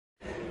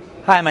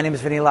Hi, my name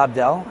is Vinny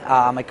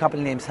Lobdell. My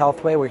company name is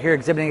HealthWay. We're here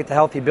exhibiting at the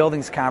Healthy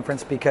Buildings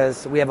Conference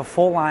because we have a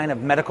full line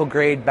of medical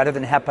grade, better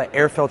than HEPA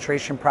air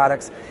filtration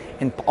products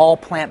and all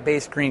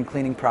plant-based green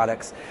cleaning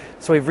products.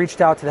 So we've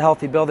reached out to the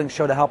Healthy Buildings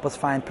Show to help us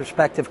find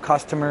prospective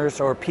customers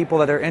or people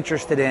that are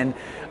interested in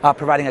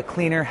providing a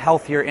cleaner,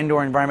 healthier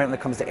indoor environment when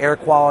it comes to air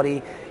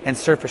quality and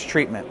surface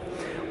treatment.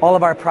 All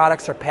of our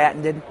products are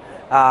patented,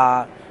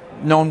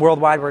 known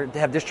worldwide. We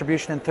have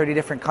distribution in 30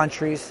 different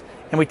countries,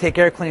 and we take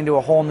air cleaning to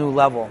a whole new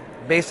level.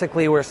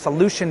 Basically, we're a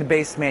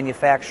solution-based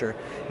manufacturer.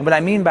 And what I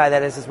mean by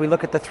that is we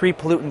look at the three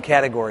pollutant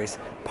categories: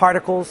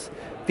 particles,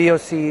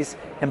 VOCs,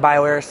 and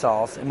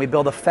bioaerosols, and we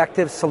build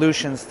effective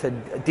solutions to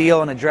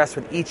deal and address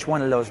with each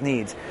one of those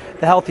needs.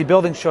 The Healthy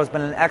Buildings Show has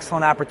been an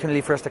excellent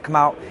opportunity for us to come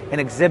out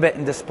and exhibit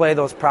and display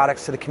those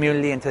products to the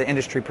community and to the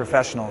industry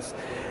professionals.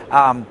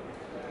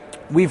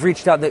 We've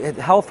reached out. The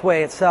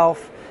HealthWay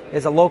itself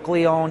is a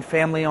locally owned,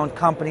 family-owned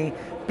company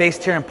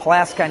based here in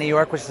Pulaski, New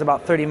York, which is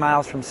about 30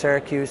 miles from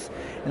Syracuse.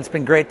 And it's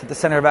been great that the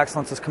Center of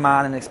Excellence has come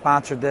on and they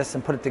sponsored this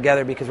and put it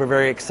together because we're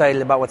very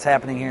excited about what's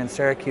happening here in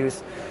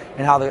Syracuse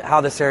and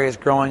how this area is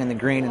growing in the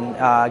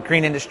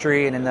green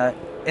industry and in the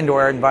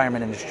indoor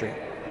environment industry.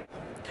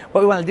 What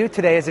we want to do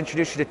today is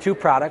introduce you to two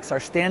products: our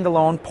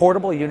standalone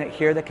portable unit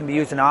here that can be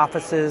used in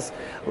offices,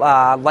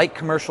 light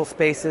commercial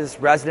spaces,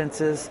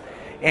 residences,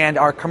 and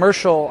our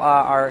commercial,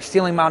 our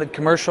ceiling-mounted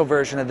commercial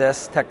version of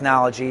this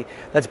technology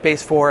that's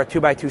based for a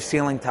 2x2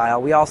 ceiling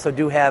tile. We also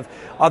do have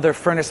other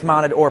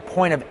furnace-mounted or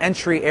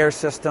point-of-entry air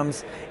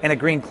systems and a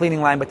green cleaning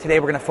line, but today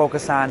we're going to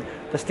focus on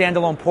the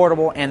standalone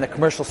portable and the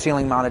commercial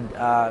ceiling-mounted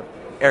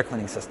air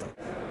cleaning system.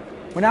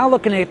 We're now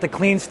looking at the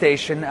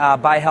CleanStation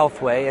by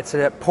HealthWay. It's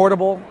a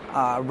portable,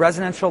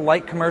 residential,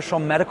 light commercial,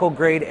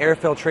 medical-grade air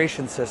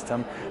filtration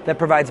system that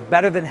provides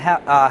better than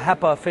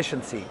HEPA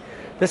efficiency.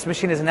 This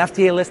machine is an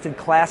FDA-listed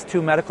Class 2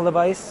 medical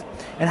device,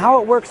 and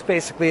how it works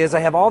basically is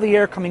I have all the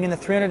air coming in the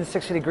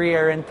 360-degree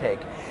air intake.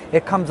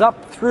 It comes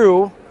up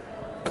through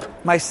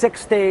my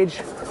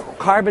 6-stage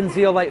carbon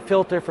zeolite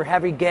filter for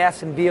heavy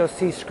gas and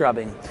VOC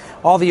scrubbing.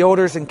 All the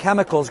odors and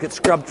chemicals get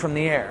scrubbed from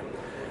the air.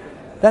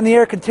 Then the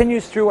air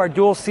continues through our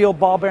dual-seal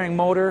ball-bearing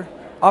motor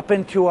up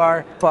into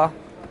our HEPA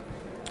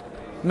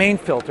main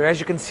filter. As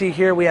you can see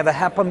here, we have a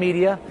HEPA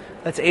media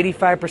that's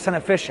 85%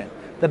 efficient.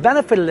 The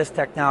benefit of this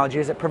technology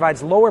is it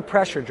provides lower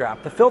pressure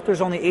drop. The filter is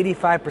only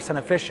 85%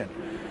 efficient.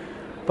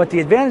 But the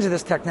advantage of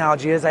this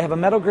technology is I have a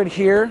metal grid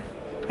here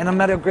and a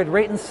metal grid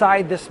right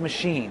inside this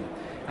machine.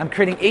 I'm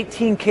creating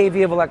 18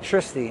 kV of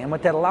electricity, and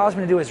what that allows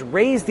me to do is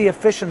raise the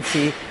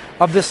efficiency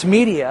of this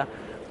media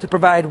to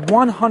provide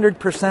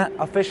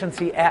 100%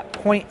 efficiency at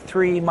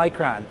 0.3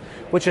 micron,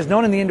 which is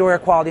known in the indoor air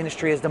quality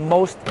industry as the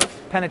most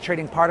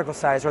penetrating particle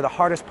size, or the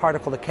hardest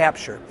particle to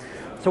capture.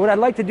 So what I'd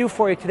like to do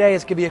for you today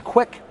is give you a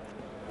quick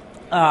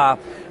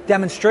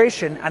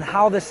demonstration on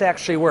how this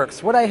actually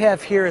works. What I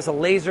have here is a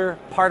laser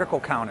particle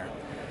counter.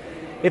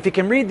 If you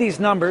can read these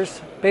numbers,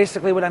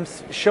 basically what I'm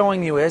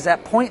showing you is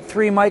at 0.3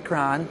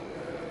 micron,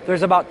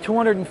 there's about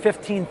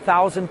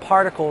 215,000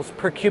 particles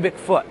per cubic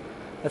foot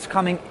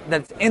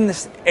that's in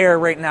this air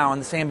right now, in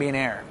this ambient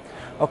air.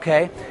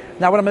 Okay?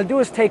 Now what I'm going to do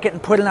is take it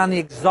and put it on the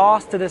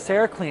exhaust of this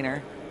air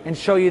cleaner and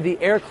show you the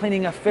air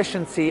cleaning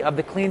efficiency of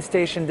the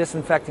CleanStation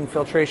disinfecting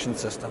filtration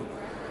system.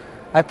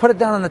 I put it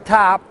down on the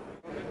top.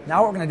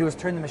 Now what we're going to do is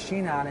turn the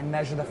machine on and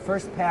measure the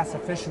first pass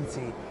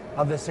efficiency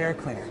of this air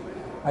cleaner.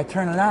 I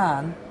turn it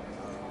on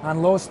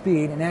low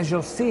speed, and as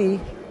you'll see,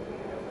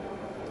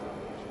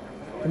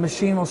 the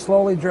machine will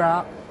slowly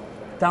drop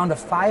down to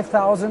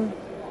 5,000,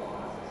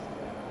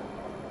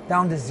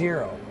 down to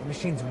 0. The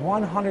machine's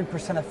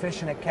 100%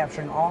 efficient at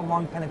capturing all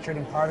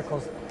lung-penetrating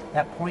particles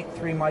at 0.3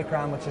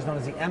 micron, which is known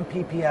as the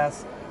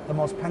MPPS, the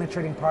most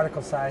penetrating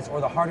particle size,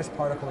 or the hardest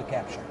particle to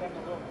capture.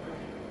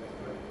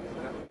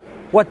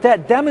 What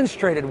that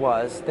demonstrated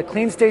was the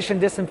CleanStation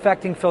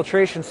disinfecting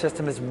filtration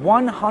system is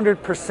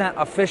 100%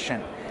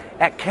 efficient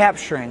at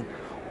capturing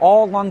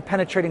all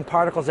lung-penetrating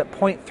particles at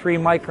 0.3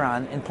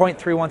 micron, and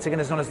 0.3 once again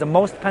is known as the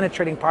most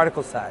penetrating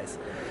particle size.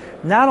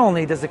 Not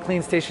only does the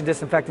CleanStation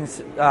disinfecting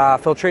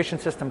filtration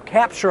system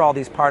capture all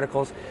these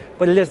particles,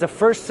 but it is the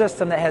first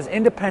system that has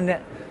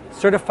independent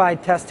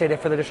certified test data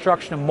for the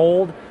destruction of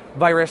mold,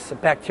 virus,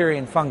 bacteria,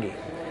 and fungi.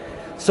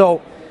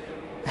 So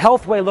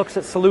HealthWay looks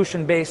at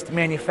solution-based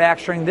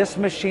manufacturing. This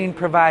machine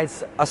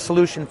provides a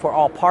solution for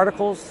all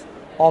particles,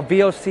 all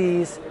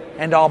VOCs,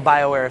 and all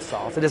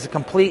bioaerosols. It is a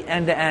complete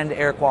end-to-end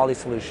air quality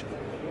solution.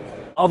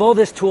 Although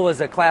this tool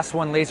is a Class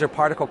 1 laser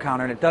particle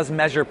counter and it does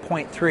measure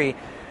 0.3,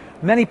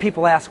 many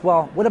people ask,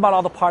 well, what about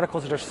all the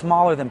particles that are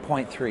smaller than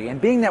 0.3? And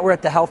being that we're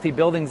at the Healthy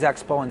Buildings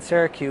Expo in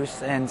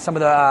Syracuse and some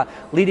of the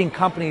leading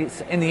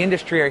companies in the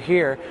industry are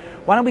here,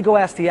 why don't we go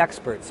ask the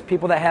experts,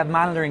 people that have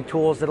monitoring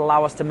tools that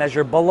allow us to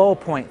measure below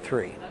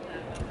 0.3.